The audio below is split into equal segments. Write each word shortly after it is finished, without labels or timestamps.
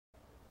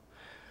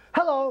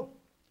Hello.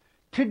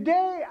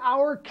 Today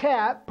our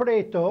cat,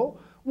 Preto,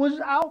 was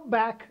out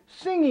back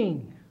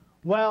singing.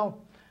 Well,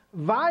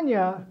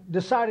 Vania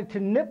decided to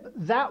nip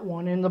that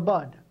one in the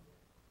bud.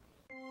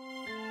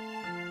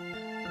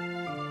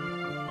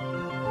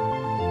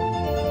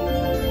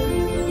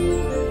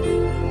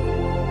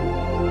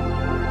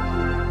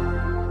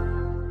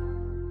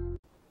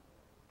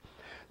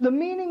 The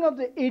meaning of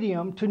the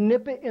idiom to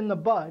nip it in the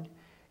bud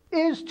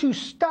is to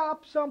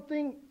stop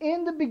something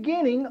in the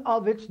beginning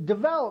of its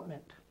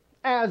development.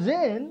 As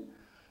in,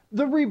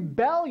 the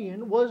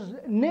rebellion was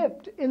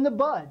nipped in the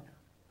bud.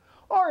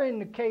 Or in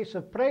the case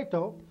of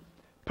Preto,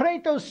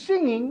 Preto's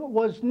singing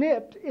was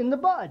nipped in the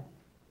bud,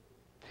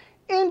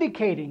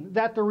 indicating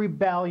that the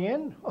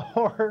rebellion,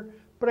 or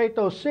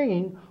Preto's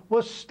singing,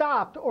 was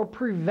stopped or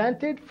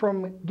prevented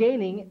from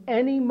gaining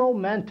any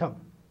momentum.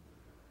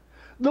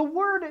 The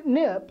word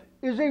nip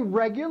is a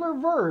regular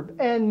verb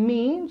and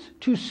means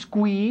to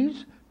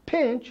squeeze,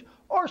 pinch,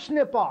 or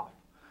snip off,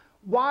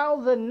 while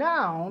the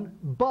noun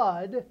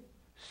bud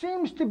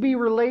seems to be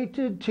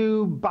related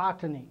to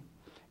botany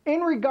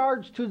in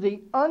regards to the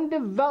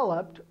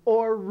undeveloped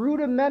or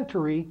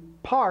rudimentary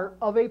part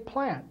of a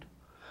plant,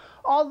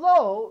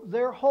 although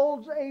there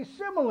holds a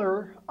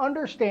similar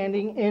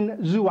understanding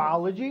in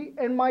zoology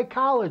and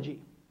mycology.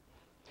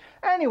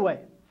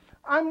 Anyway,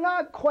 I'm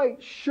not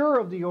quite sure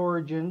of the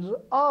origins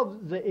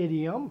of the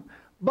idiom,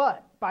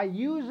 but by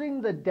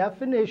using the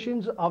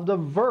definitions of the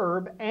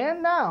verb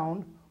and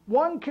noun,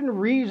 one can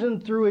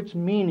reason through its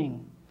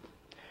meaning.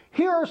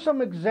 Here are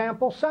some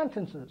example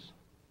sentences.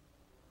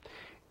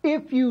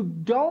 If you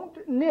don't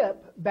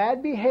nip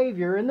bad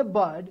behavior in the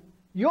bud,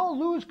 you'll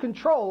lose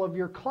control of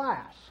your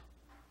class.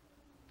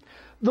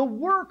 The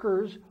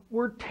workers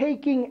were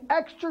taking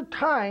extra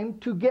time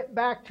to get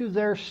back to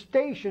their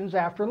stations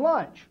after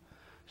lunch.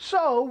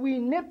 So we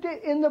nipped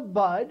it in the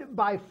bud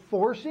by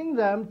forcing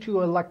them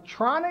to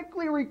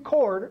electronically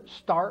record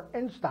start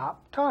and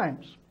stop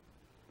times.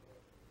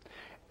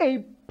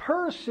 A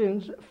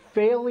person's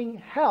failing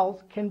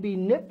health can be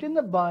nipped in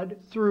the bud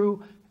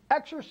through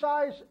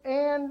exercise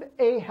and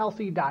a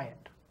healthy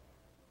diet.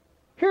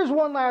 Here's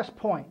one last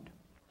point.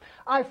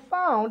 I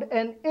found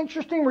an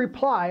interesting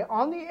reply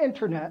on the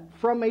internet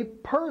from a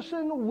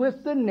person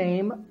with the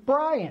name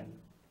Brian.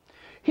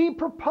 He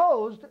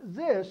proposed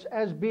this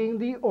as being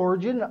the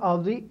origin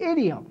of the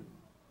idiom.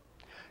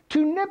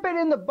 To nip it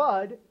in the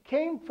bud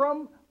came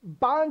from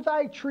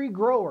bonsai tree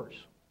growers.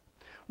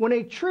 When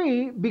a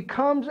tree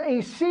becomes a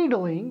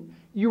seedling,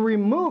 you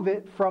remove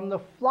it from the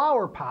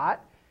flower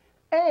pot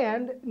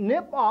and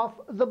nip off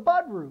the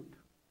bud root,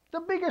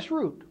 the biggest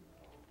root.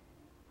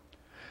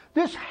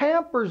 This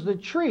hampers the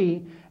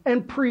tree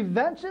and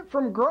prevents it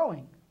from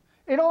growing.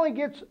 It only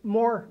gets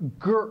more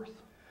girth.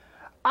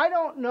 I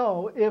don't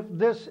know if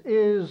this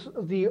is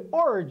the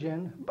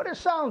origin, but it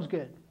sounds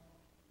good.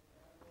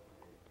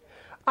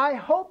 I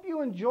hope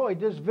you enjoyed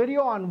this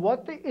video on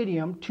what the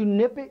idiom to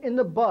nip it in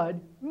the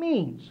bud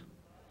means.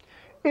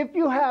 If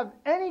you have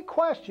any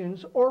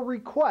questions or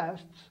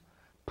requests,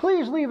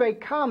 please leave a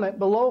comment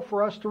below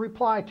for us to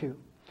reply to.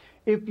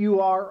 If you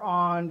are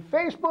on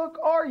Facebook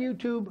or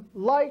YouTube,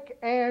 like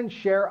and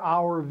share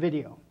our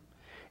video.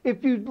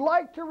 If you'd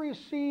like to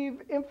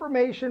receive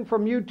information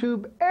from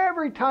YouTube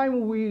every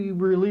time we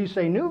release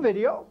a new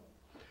video,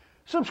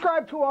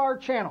 subscribe to our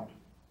channel.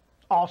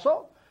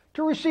 Also,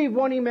 to receive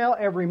one email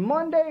every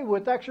Monday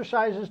with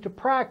exercises to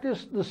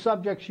practice the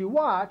subjects you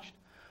watched,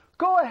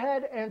 go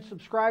ahead and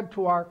subscribe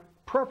to our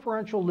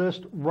preferential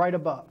list right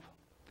above.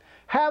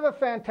 Have a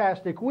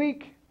fantastic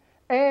week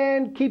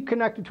and keep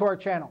connected to our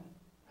channel.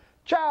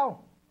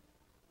 Ciao!